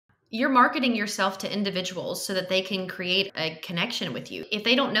you're marketing yourself to individuals so that they can create a connection with you. If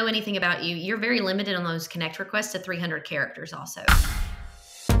they don't know anything about you, you're very limited on those connect requests to 300 characters also.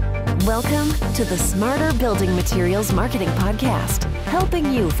 Welcome to the Smarter Building Materials Marketing Podcast,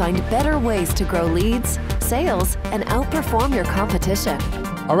 helping you find better ways to grow leads, sales, and outperform your competition.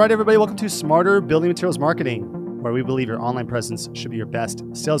 All right, everybody, welcome to Smarter Building Materials Marketing, where we believe your online presence should be your best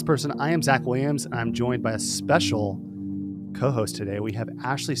salesperson. I am Zach Williams, and I'm joined by a special co-host today. We have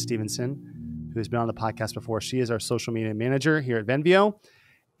Ashley Stevenson, who has been on the podcast before. She is our social media manager here at Venveo,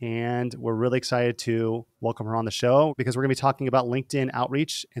 and we're really excited to welcome her on the show because we're going to be talking about LinkedIn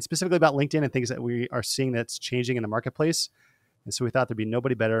outreach and specifically about LinkedIn and things that we are seeing that's changing in the marketplace. And so we thought there'd be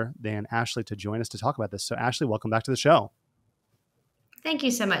nobody better than Ashley to join us to talk about this. So Ashley, welcome back to the show. Thank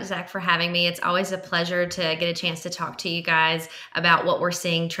you so much, Zach, for having me. It's always a pleasure to get a chance to talk to you guys about what we're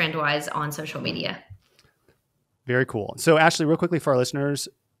seeing trend-wise on social media. Very cool. So Ashley, real quickly for our listeners,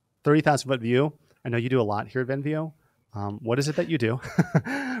 30,000 foot view. I know you do a lot here at Venveo. What is it that you do?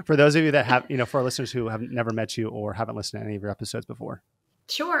 For those of you that have, for our listeners who have never met you or haven't listened to any of your episodes before.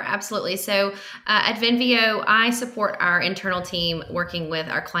 Sure, absolutely. So at Venveo, I support our internal team working with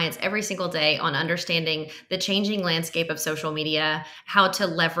our clients every single day on understanding the changing landscape of social media, how to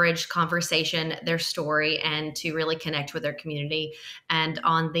leverage conversation, their story, and to really connect with their community. And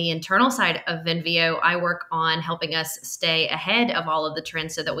on the internal side of Venveo, I work on helping us stay ahead of all of the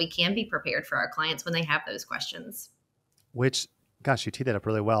trends so that we can be prepared for our clients when they have those questions. Which, gosh, you teed that up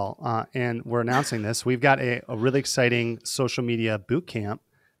really well. And we're announcing this. We've got a really exciting social media boot camp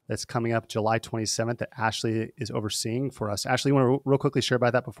that's coming up July 27th that Ashley is overseeing for us. Ashley, you want to real quickly share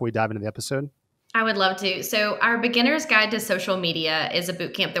about that before we dive into the episode? I would love to. So our Beginner's Guide to Social Media is a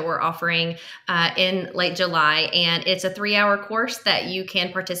boot camp that we're offering in late July, and it's a 3-hour course that you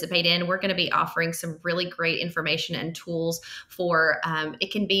can participate in. We're going to be offering some really great information and tools for,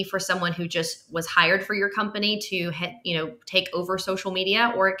 it can be for someone who just was hired for your company to take over social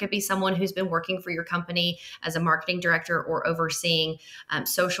media, or it could be someone who's been working for your company as a marketing director or overseeing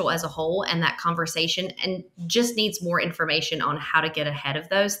social as a whole and that conversation and just needs more information on how to get ahead of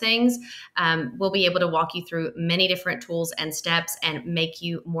those things. We'll be able to walk you through many different tools and steps and make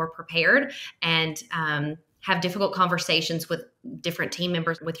you more prepared and have difficult conversations with different team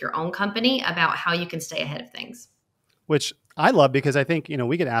members with your own company about how you can stay ahead of things. Which I love because I think,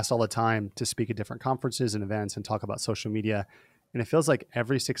 we get asked all the time to speak at different conferences and events and talk about social media. And it feels like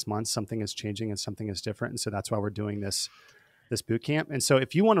every 6 months, something is changing and something is different. And so that's why we're doing this boot camp. And so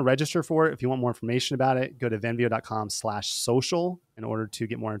if you want to register for it, if you want more information about it, go to venveo.com/social in order to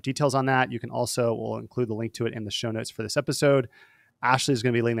get more details on that. You can also, we'll include the link to it in the show notes for this episode. Ashley is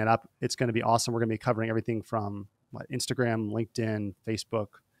going to be leading that up. It's going to be awesome. We're going to be covering everything from Instagram, LinkedIn, Facebook,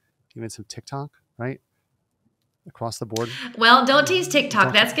 even some TikTok, right? Across the board. Well, don't tease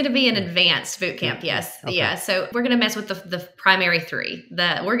TikTok. That's going to be an advanced boot camp. Yes. Okay. Yeah. So we're going to mess with the primary three.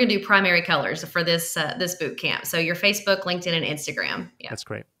 We're going to do primary colors for this boot camp. So your Facebook, LinkedIn, and Instagram. Yeah. That's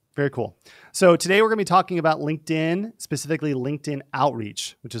great. Very cool. So today we're going to be talking about LinkedIn, specifically LinkedIn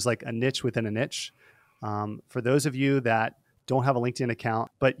outreach, which is like a niche within a niche. For those of you that don't have a LinkedIn account,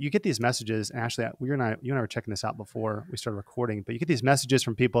 but you get these messages, and actually you and I were checking this out before we started recording, but you get these messages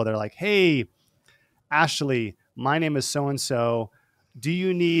from people that are like, hey, Ashley, my name is so-and-so. Do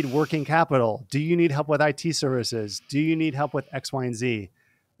you need working capital? Do you need help with IT services? Do you need help with X, Y, and Z?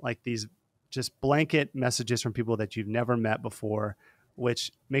 Like these just blanket messages from people that you've never met before,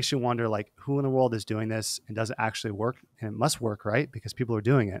 which makes you wonder, like, who in the world is doing this and does it actually work? And it must work, right? Because people are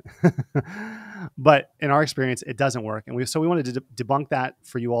doing it. But in our experience, it doesn't work. And so we wanted to debunk that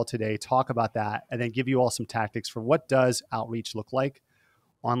for you all today, talk about that, and then give you all some tactics for what does outreach look like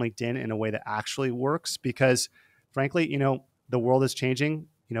on LinkedIn in a way that actually works. Because frankly, the world is changing.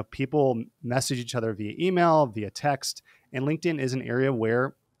 People message each other via email, via text, and LinkedIn is an area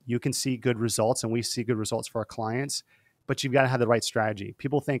where you can see good results, and we see good results for our clients, but you've got to have the right strategy.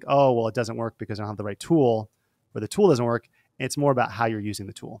 People think, oh, well, it doesn't work because I don't have the right tool, or the tool doesn't work. It's more about how you're using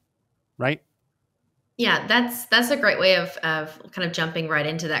the tool, right? Yeah, that's a great way of kind of jumping right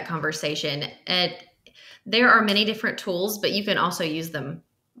into that conversation. There are many different tools, but you can also use them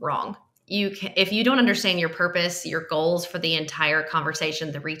wrong. If you don't understand your purpose, your goals for the entire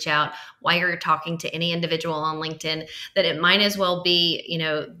conversation, the reach out, why you're talking to any individual on LinkedIn, that it might as well be,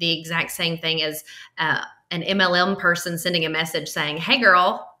 the exact same thing as an MLM person sending a message saying, hey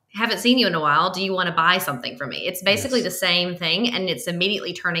girl, haven't seen you in a while. Do you want to buy something from me? It's basically the same thing, and it's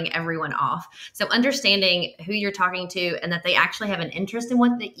immediately turning everyone off. So understanding who you're talking to and that they actually have an interest in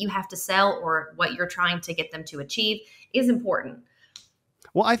what that you have to sell or what you're trying to get them to achieve is important.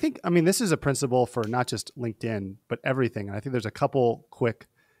 Well, this is a principle for not just LinkedIn, but everything. And I think there's a couple quick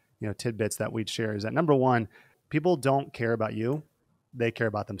tidbits that we'd share is that number one, people don't care about you. They care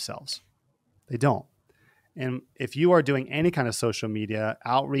about themselves. They don't. And if you are doing any kind of social media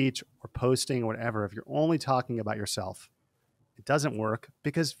outreach or posting or whatever, if you're only talking about yourself, it doesn't work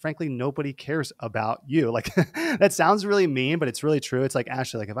because frankly, nobody cares about you. Like that sounds really mean, but it's really true. It's like,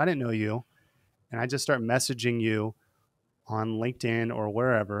 Ashley, like if I didn't know you and I just start messaging you on LinkedIn or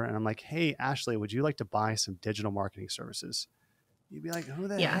wherever, and I'm like, hey, Ashley, would you like to buy some digital marketing services? You'd be like, who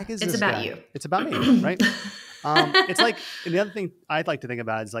the heck is this about guy? you. It's about me, right? It's like, and the other thing I'd like to think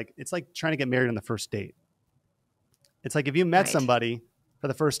about is like, it's like trying to get married on the first date. It's like if you met somebody for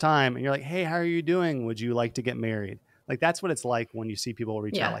the first time and you're like, hey, how are you doing? Would you like to get married? Like that's what it's like when you see people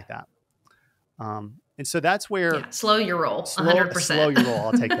reach out like that. And so that's where slow your roll, 100%. Slow your roll.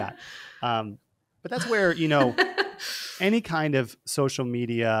 I'll take that. But that's where, any kind of social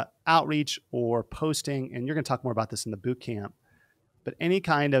media outreach or posting, and you're going to talk more about this in the boot camp, but any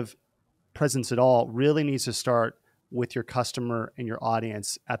kind of presence at all really needs to start with your customer and your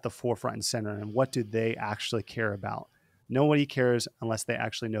audience at the forefront and center. And what do they actually care about? Nobody cares unless they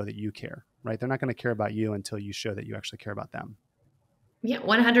actually know that you care, right? They're not going to care about you until you show that you actually care about them. Yeah,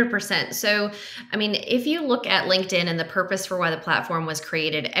 100%. So, I mean, if you look at LinkedIn and the purpose for why the platform was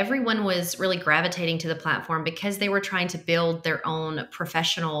created, everyone was really gravitating to the platform because they were trying to build their own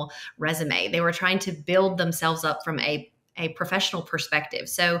professional resume. They were trying to build themselves up from a professional perspective.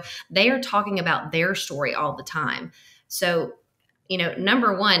 So they are talking about their story all the time. So,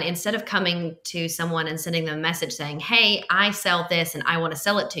 number one, instead of coming to someone and sending them a message saying, hey, I sell this and I want to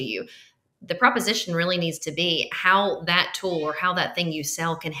sell it to you, the proposition really needs to be how that tool or how that thing you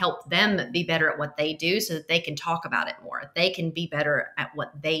sell can help them be better at what they do so that they can talk about it more. They can be better at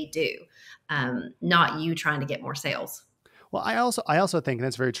what they do, not you trying to get more sales. Well, I also think, and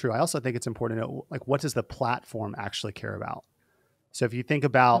that's very true, I also think it's important to know, like, what does the platform actually care about? So if you think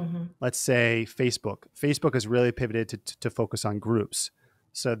about, let's say Facebook has really pivoted to focus on groups.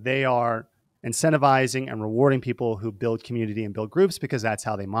 So they are incentivizing and rewarding people who build community and build groups because that's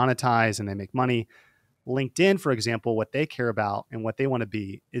how they monetize and they make money. LinkedIn, for example, what they care about and what they want to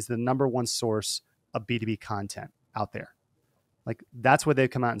be is the number one source of B2B content out there. Like that's what they've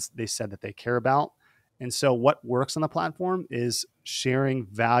come out and they said that they care about. And so what works on the platform is sharing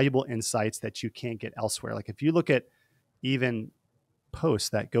valuable insights that you can't get elsewhere. Like if you look at even posts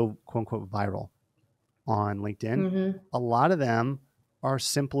that go quote unquote viral on LinkedIn, a lot of them are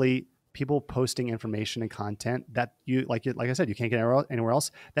simply people posting information and content that you, like I said, you can't get anywhere else.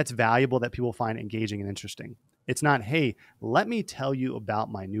 That's valuable that people find engaging and interesting. It's not, hey, let me tell you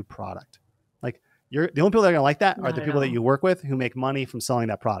about my new product. Like the only people that are going to like that are the people that you work with who make money from selling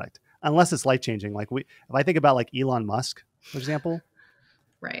that product, unless it's life changing. Like if I think about like Elon Musk, for example,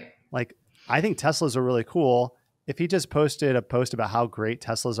 right? Like I think Teslas are really cool. If he just posted a post about how great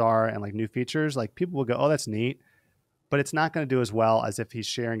Teslas are and like new features, like people will go, oh, that's neat. But it's not going to do as well as if he's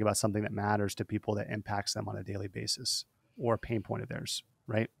sharing about something that matters to people that impacts them on a daily basis or a pain point of theirs,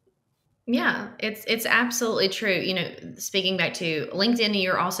 right? Yeah, it's absolutely true. Speaking back to LinkedIn,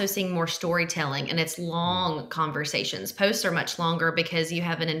 you're also seeing more storytelling and it's long conversations. Posts are much longer because you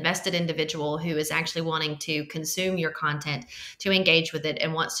have an invested individual who is actually wanting to consume your content, to engage with it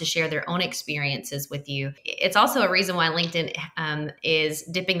and wants to share their own experiences with you. It's also a reason why LinkedIn is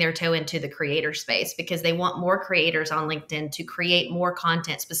dipping their toe into the creator space because they want more creators on LinkedIn to create more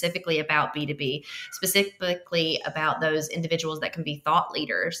content specifically about B2B, specifically about those individuals that can be thought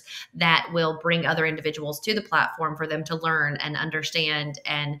leaders that will bring other individuals to the platform for them to learn and understand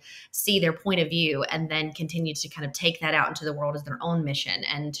and see their point of view and then continue to kind of take that out into the world as their own mission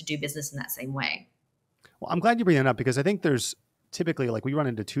and to do business in that same way. Well, I'm glad you bring that up because I think there's typically like we run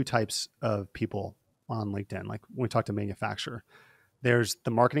into two types of people on LinkedIn. Like when we talk to manufacturer, there's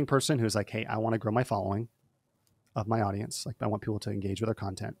the marketing person who's like, hey, I want to grow my following of my audience. Like I want people to engage with our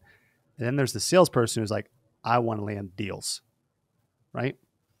content. And then there's the salesperson who's like, I want to land deals, right?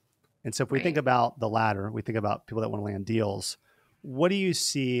 And so if we think about the latter, we think about people that want to land deals. What do you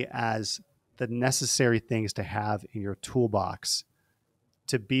see as the necessary things to have in your toolbox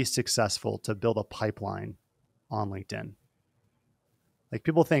to be successful, to build a pipeline on LinkedIn? Like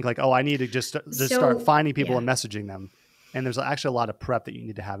people think like, oh, I need to just start finding people and messaging them. And there's actually a lot of prep that you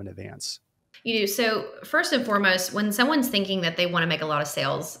need to have in advance. You do. So first and foremost, when someone's thinking that they want to make a lot of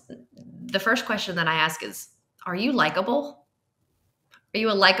sales, the first question that I ask is, are you likable? Are you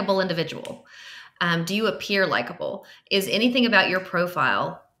a likable individual? Do you appear likable? Is anything about your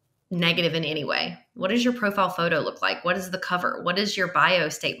profile negative in any way? What does your profile photo look like? What is the cover? What is your bio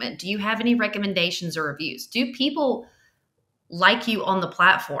statement? Do you have any recommendations or reviews? Do people like you on the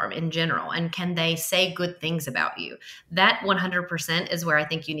platform in general, and can they say good things about you? That 100% is where I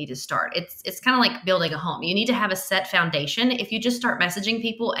think you need to start. It's kind of like building a home. You need to have a set foundation. If you just start messaging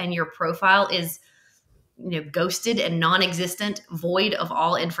people and your profile is ghosted and non-existent, void of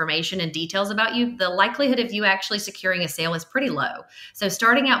all information and details about you, the likelihood of you actually securing a sale is pretty low. So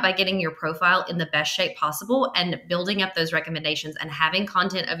starting out by getting your profile in the best shape possible and building up those recommendations and having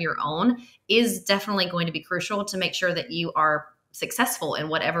content of your own is definitely going to be crucial to make sure that you are successful in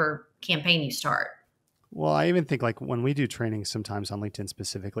whatever campaign you start. Well, I even think like when we do training sometimes on LinkedIn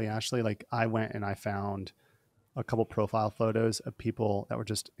specifically, Ashley, like I went and I found a couple profile photos of people that were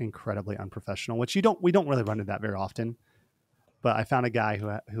just incredibly unprofessional, which we don't really run into that very often. But I found a guy who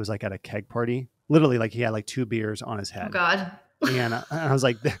was like at a keg party, literally like he had like 2 beers on his head. Oh God. And I was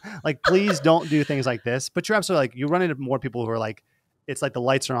like, please don't do things like this. But you're absolutely like, you run into more people who are like, it's like the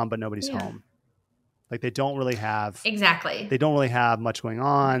lights are on, but nobody's home. Like they don't really have much going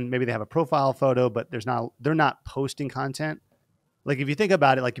on. Maybe they have a profile photo, but they're not posting content. Like if you think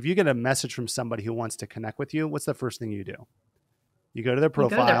about it, like if you get a message from somebody who wants to connect with you, what's the first thing you do? You go to their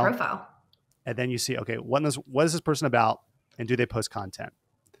profile. And then you see, okay, what is this person about? And do they post content?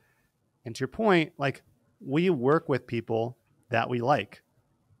 And to your point, like we work with people that we like.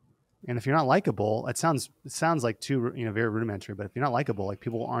 And if you're not likable, it sounds like too, very rudimentary, but if you're not likable, like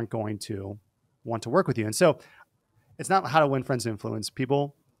people aren't going to want to work with you. And so it's not how to win friends and influence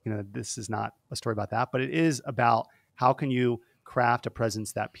people. This is not a story about that, but it is about how can you craft a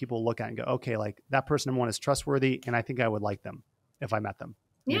presence that people look at and go, okay, like that person, number one, is trustworthy, and I think I would like them if I met them.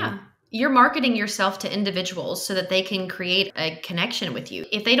 Yeah. You're marketing yourself to individuals so that they can create a connection with you.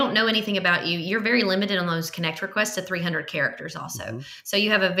 If they don't know anything about you, you're very limited on those connect requests to 300 characters also. Mm-hmm. So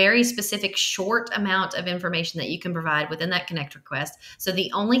you have a very specific short amount of information that you can provide within that connect request. So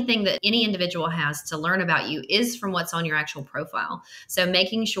the only thing that any individual has to learn about you is from what's on your actual profile. So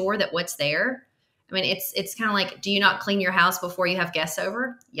making sure that what's there, I mean, it's kind of like, do you not clean your house before you have guests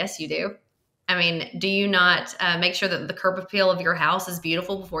over? Yes, you do. I mean, do you not make sure that the curb appeal of your house is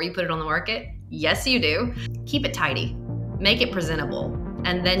beautiful before you put it on the market? Yes, you do. Keep it tidy. Make it presentable.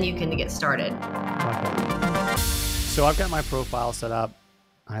 And then you can get started. So I've got my profile set up.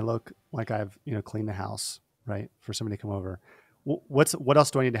 I look like I've cleaned the house, right, for somebody to come over. What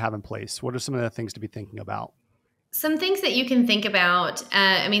else do I need to have in place? What are some of the things to be thinking about? Some things that you can think about,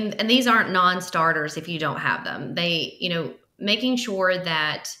 and these aren't non-starters if you don't have them. Making sure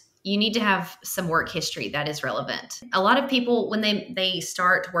that you need to have some work history that is relevant. A lot of people, when they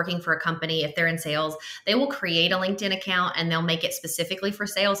start working for a company, if they're in sales, they will create a LinkedIn account and they'll make it specifically for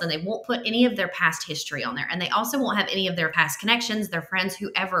sales, and they won't put any of their past history on there. And they also won't have any of their past connections, their friends,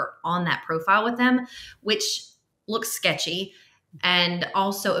 whoever on that profile with them, which looks sketchy and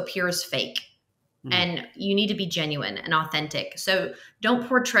also appears fake. And you need to be genuine and authentic. So don't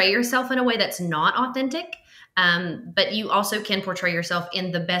portray yourself in a way that's not authentic. But you also can portray yourself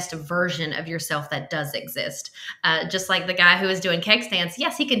in the best version of yourself that does exist. Just like the guy who is doing keg stands.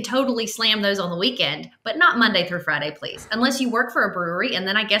 Yes, he can totally slam those on the weekend, but not Monday through Friday, please. Unless you work for a brewery, and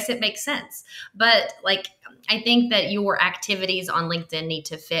then I guess it makes sense. But I think that your activities on LinkedIn need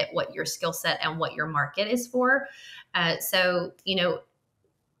to fit what your skill set and what your market is for.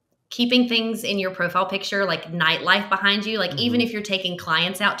 Keeping things in your profile picture, like nightlife behind you, even if you're taking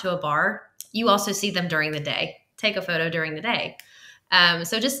clients out to a bar, you also see them during the day. Take a photo during the day.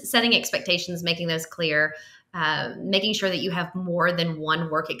 So just setting expectations, making those clear, making sure that you have more than one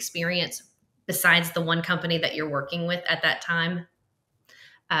work experience besides the one company that you're working with at that time.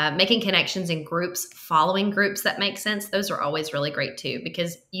 Making connections in groups, following groups that make sense. Those are always really great too,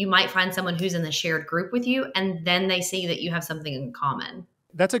 because you might find someone who's in the shared group with you, and then they see that you have something in common.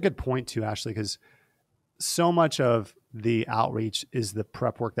 That's a good point too, Ashley, because so much of the outreach is the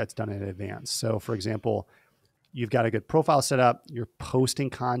prep work that's done in advance. So for example, you've got a good profile set up, you're posting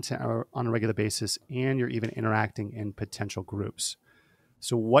content on a regular basis, and you're even interacting in potential groups.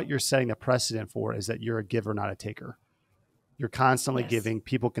 So what you're setting the precedent for is that you're a giver, not a taker. You're constantly giving.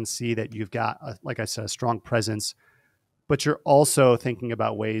 People can see that you've got, like I said, a strong presence, but you're also thinking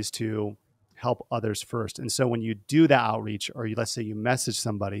about ways to help others first. And so when you do that outreach, or let's say you message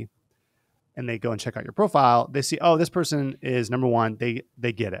somebody and they go and check out your profile, they see, oh, this person is, number one, they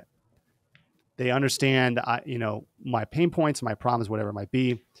get it. They understand, my pain points, my problems, whatever it might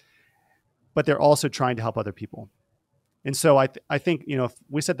be, but they're also trying to help other people. And so I think, if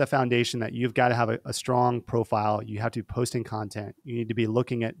we set the foundation that you've got to have a strong profile, you have to be posting content, you need to be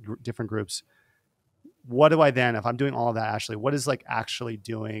looking at different groups. What do I then, if I'm doing all of that, Ashley, what is actually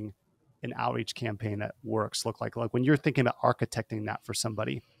doing an outreach campaign that works look like? Like when you're thinking about architecting that for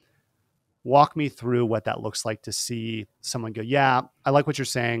somebody, walk me through what that looks like to see someone go, yeah, I like what you're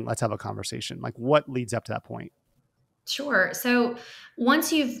saying. Let's have a conversation. Like what leads up to that point? Sure. So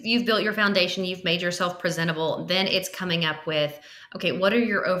once you've built your foundation, you've made yourself presentable, then it's coming up with, okay, what are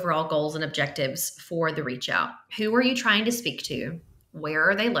your overall goals and objectives for the reach out? Who are you trying to speak to? Where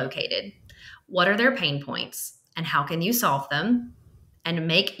are they located? What are their pain points? And how can you solve them and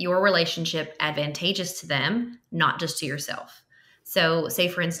make your relationship advantageous to them, not just to yourself? So, say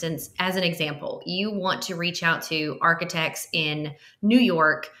for instance, as an example, you want to reach out to architects in New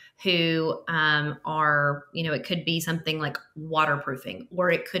York who are, it could be something like waterproofing, or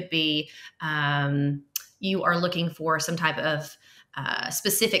it could be you are looking for some type of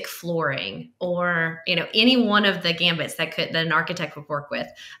specific flooring, or any one of the gambits that an architect would work with.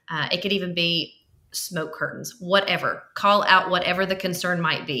 It could even be smoke curtains, whatever. Call out whatever the concern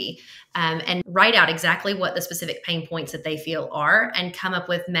might be, and write out exactly what the specific pain points that they feel are, and come up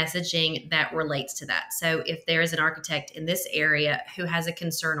with messaging that relates to that. So if there is an architect in this area who has a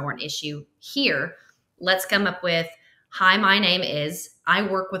concern or an issue here, let's come up with, hi, my name is, I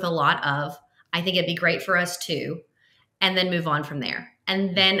work with a lot of, I think it'd be great for us too, and then move on from there.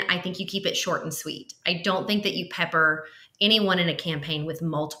 And then I think you keep it short and sweet. I don't think that you pepper anyone in a campaign with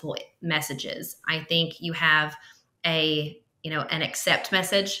multiple messages. I think you have an accept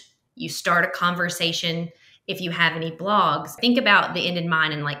message. You start a conversation. If you have any blogs, think about the end in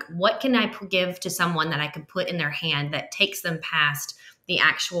mind and like, what can I give to someone that I can put in their hand that takes them past the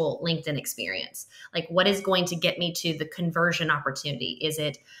actual LinkedIn experience? Like, what is going to get me to the conversion opportunity? Is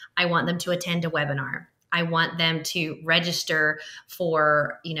it, I want them to attend a webinar. I want them to register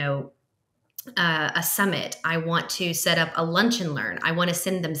for, a summit. I want to set up a lunch and learn. I want to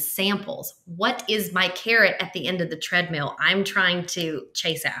send them samples. What is my carrot at the end of the treadmill I'm trying to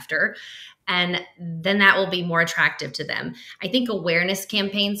chase after? And then that will be more attractive to them. I think awareness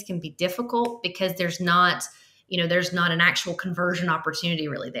campaigns can be difficult because there's not an actual conversion opportunity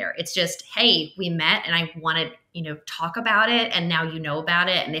really there. It's just, hey, we met and I want to, talk about it, and now you know about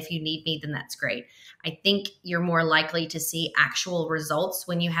it. And if you need me, then that's great. I think you're more likely to see actual results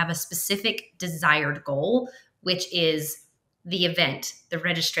when you have a specific desired goal, which is the event, the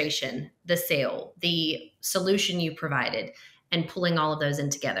registration, the sale, the solution you provided, and pulling all of those in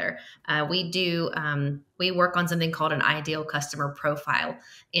together. We work on something called an ideal customer profile,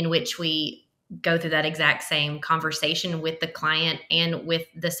 in which we go through that exact same conversation with the client and with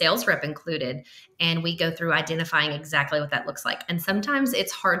the sales rep included. And we go through identifying exactly what that looks like. And sometimes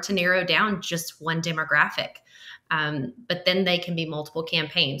it's hard to narrow down just one demographic. But then they can be multiple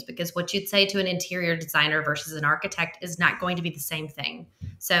campaigns, because what you'd say to an interior designer versus an architect is not going to be the same thing.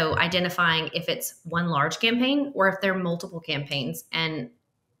 So identifying if it's one large campaign or if there are multiple campaigns, and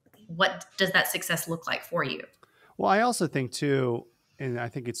what does that success look like for you? Well, I also think too, and I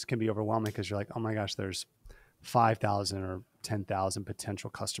think it can be overwhelming because you're like, oh my gosh, there's 5,000 or 10,000 potential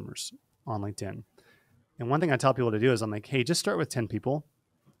customers on LinkedIn. And one thing I tell people to do is I'm like, hey, just start with 10 people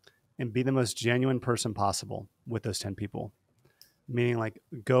and be the most genuine person possible with those 10 people. Meaning like,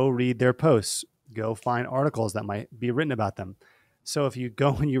 go read their posts, go find articles that might be written about them. So if you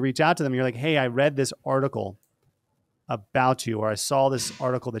go and you reach out to them, you're like, hey, I read this article about you, or I saw this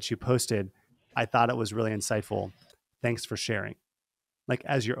article that you posted. I thought it was really insightful. Thanks for sharing. Like,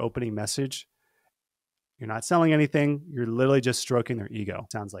 as your opening message, you're not selling anything. You're literally just stroking their ego.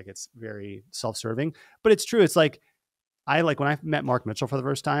 Sounds like it's very self-serving, but it's true. It's like, when I met Mark Mitchell for the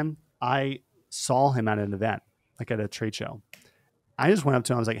first time, I saw him at an event, like at a trade show. I just went up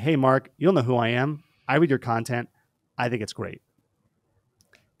to him. I was like, hey, Mark, you don't know who I am. I read your content. I think it's great.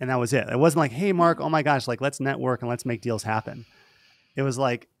 And that was it. It wasn't like, hey, Mark, oh my gosh, like, let's network and let's make deals happen. It was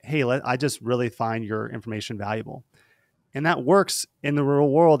like, hey, I just really find your information valuable. And that works in the real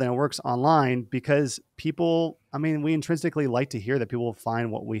world, and it works online because people, we intrinsically like to hear that people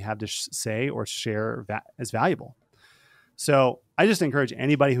find what we have to say or share as valuable. So I just encourage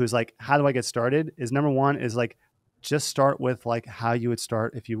anybody who's like, how do I get started? Is number one is like, just start with like how you would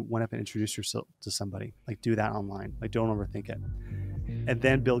start if you went up and introduced yourself to somebody. Like, do that online. Like, don't overthink it. And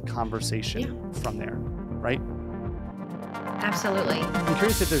then build conversation from there, right? Absolutely. I'm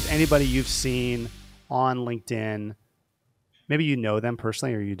curious if there's anybody you've seen on LinkedIn. Maybe you know them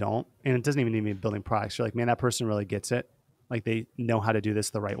personally or you don't. And it doesn't even need to be building products. You're like, man, that person really gets it. Like, they know how to do this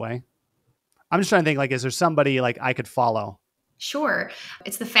the right way. I'm just trying to think, like, is there somebody like I could follow? Sure.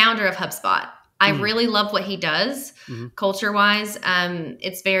 It's the founder of HubSpot. I really love what he does culture-wise.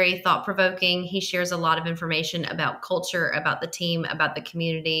 It's very thought-provoking. He shares a lot of information about culture, about the team, about the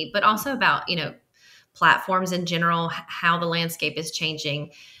community, but also about, platforms in general, how the landscape is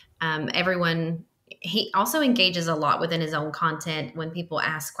changing. Everyone he also engages a lot within his own content when people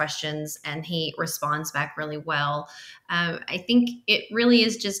ask questions, and he responds back really well. I think it really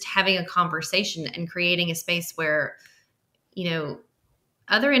is just having a conversation and creating a space where,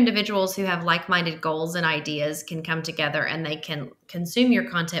 other individuals who have like-minded goals and ideas can come together and they can consume your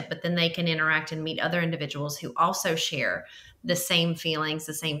content, but then they can interact and meet other individuals who also share the same feelings,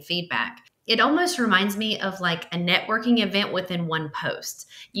 the same feedback. It almost reminds me of like a networking event within one post.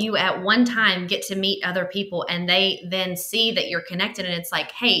 You at one time get to meet other people and they then see that you're connected, and it's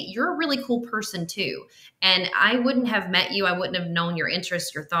like, hey, you're a really cool person too. And I wouldn't have met you. I wouldn't have known your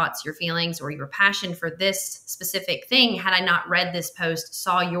interests, your thoughts, your feelings, or your passion for this specific thing had I not read this post,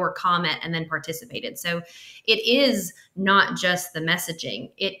 saw your comment, and then participated. So it is not just the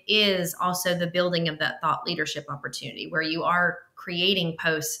messaging. It is also the building of that thought leadership opportunity where you are creating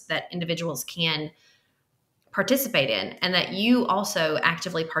posts that individuals can participate in, and that you also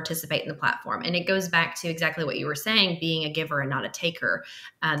actively participate in the platform. And it goes back to exactly what you were saying, being a giver and not a taker.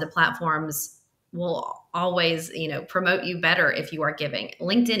 The platforms will always, promote you better if you are giving.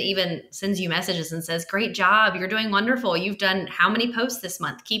 LinkedIn even sends you messages and says, great job. You're doing wonderful. You've done how many posts this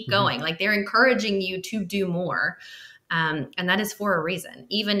month? Keep going. Like, they're encouraging you to do more. And that is for a reason.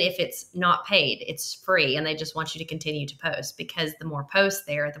 Even if it's not paid, it's free. And they just want you to continue to post, because the more posts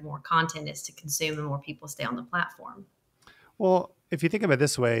there, the more content is to consume and more people stay on the platform. Well, if you think about it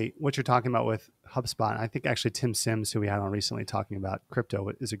this way, what you're talking about with HubSpot, I think actually Tim Sims, who we had on recently talking about crypto,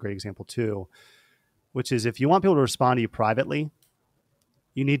 is a great example too, which is if you want people to respond to you privately,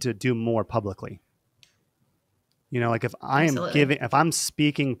 you need to do more publicly. Like if I am if I'm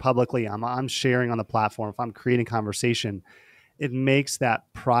speaking publicly, I'm sharing on the platform, if I'm creating conversation, it makes that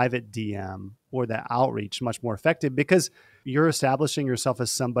private DM or that outreach much more effective, because you're establishing yourself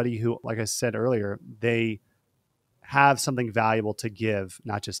as somebody who, like I said earlier, they have something valuable to give,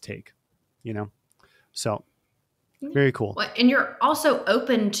 not just take, So very cool. And you're also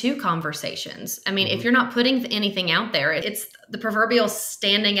open to conversations. I mean, if you're not putting anything out there, it's the proverbial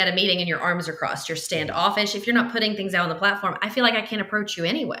standing at a meeting and your arms are crossed. You're standoffish. If you're not putting things out on the platform, I feel like I can't approach you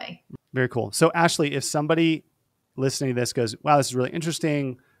anyway. Very cool. So Ashley, if somebody listening to this goes, wow, this is really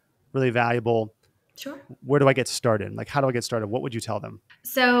interesting, really valuable. Sure. Where do I get started? Like, how do I get started? What would you tell them?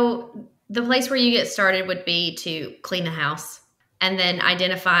 So the place where you get started would be to clean the house. And then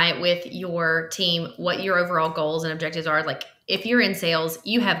identify with your team what your overall goals and objectives are. Like, if you're in sales,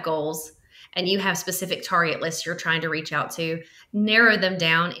 you have goals and you have specific target lists you're trying to reach out to. Narrow them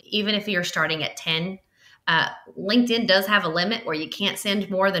down, even if you're starting at 10. LinkedIn does have a limit where you can't send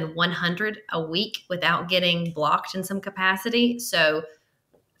more than 100 a week without getting blocked in some capacity. So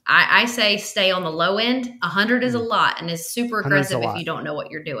I say stay on the low end. 100 is a lot and is super aggressive if you don't know what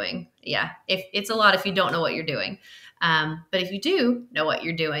you're doing. Yeah, if it's a lot if you don't know what you're doing. But if you do know what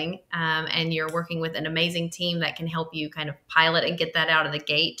you're doing, and you're working with an amazing team that can help you kind of pilot and get that out of the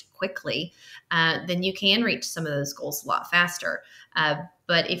gate quickly, then you can reach some of those goals a lot faster.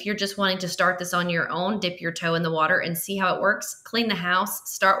 But if you're just wanting to start this on your own, dip your toe in the water and see how it works, clean the house,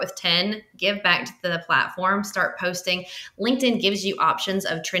 start with 10, give back to the platform, start posting. LinkedIn gives you options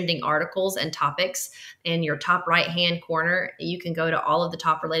of trending articles and topics. In your top right-hand corner, you can go to all of the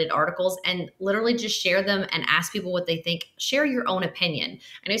top related articles and literally just share them and ask people what they think. Share your own opinion.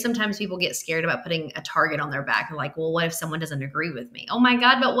 I know sometimes people get scared about putting a target on their back. They're like, well, what if someone doesn't agree with me? Oh my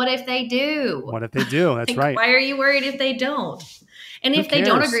God, but what if they do? What if they do? That's right. Why are you worried if they don't? And if they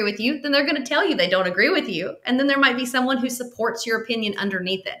don't agree with you, then they're going to tell you they don't agree with you. And then there might be someone who supports your opinion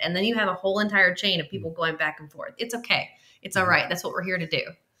underneath it. And then you have a whole entire chain of people going back and forth. It's okay. It's all right. That's what we're here to do.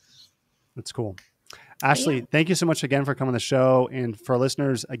 That's cool. Ashley, thank you so much again for coming on the show. And for our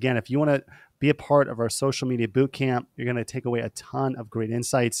listeners, again, if you want to be a part of our social media bootcamp, you're going to take away a ton of great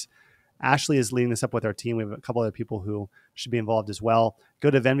insights. Ashley is leading this up with our team. We have a couple other people who should be involved as well.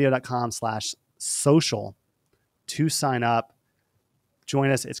 Go to venveo.com/social to sign up.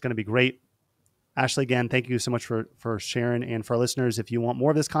 Join us. It's going to be great. Ashley, again, thank you so much for sharing. And for our listeners, if you want more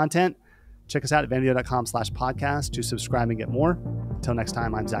of this content, check us out at venveo.com/podcast to subscribe and get more. Until next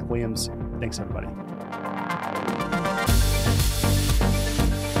time, I'm Zach Williams. Thanks, everybody.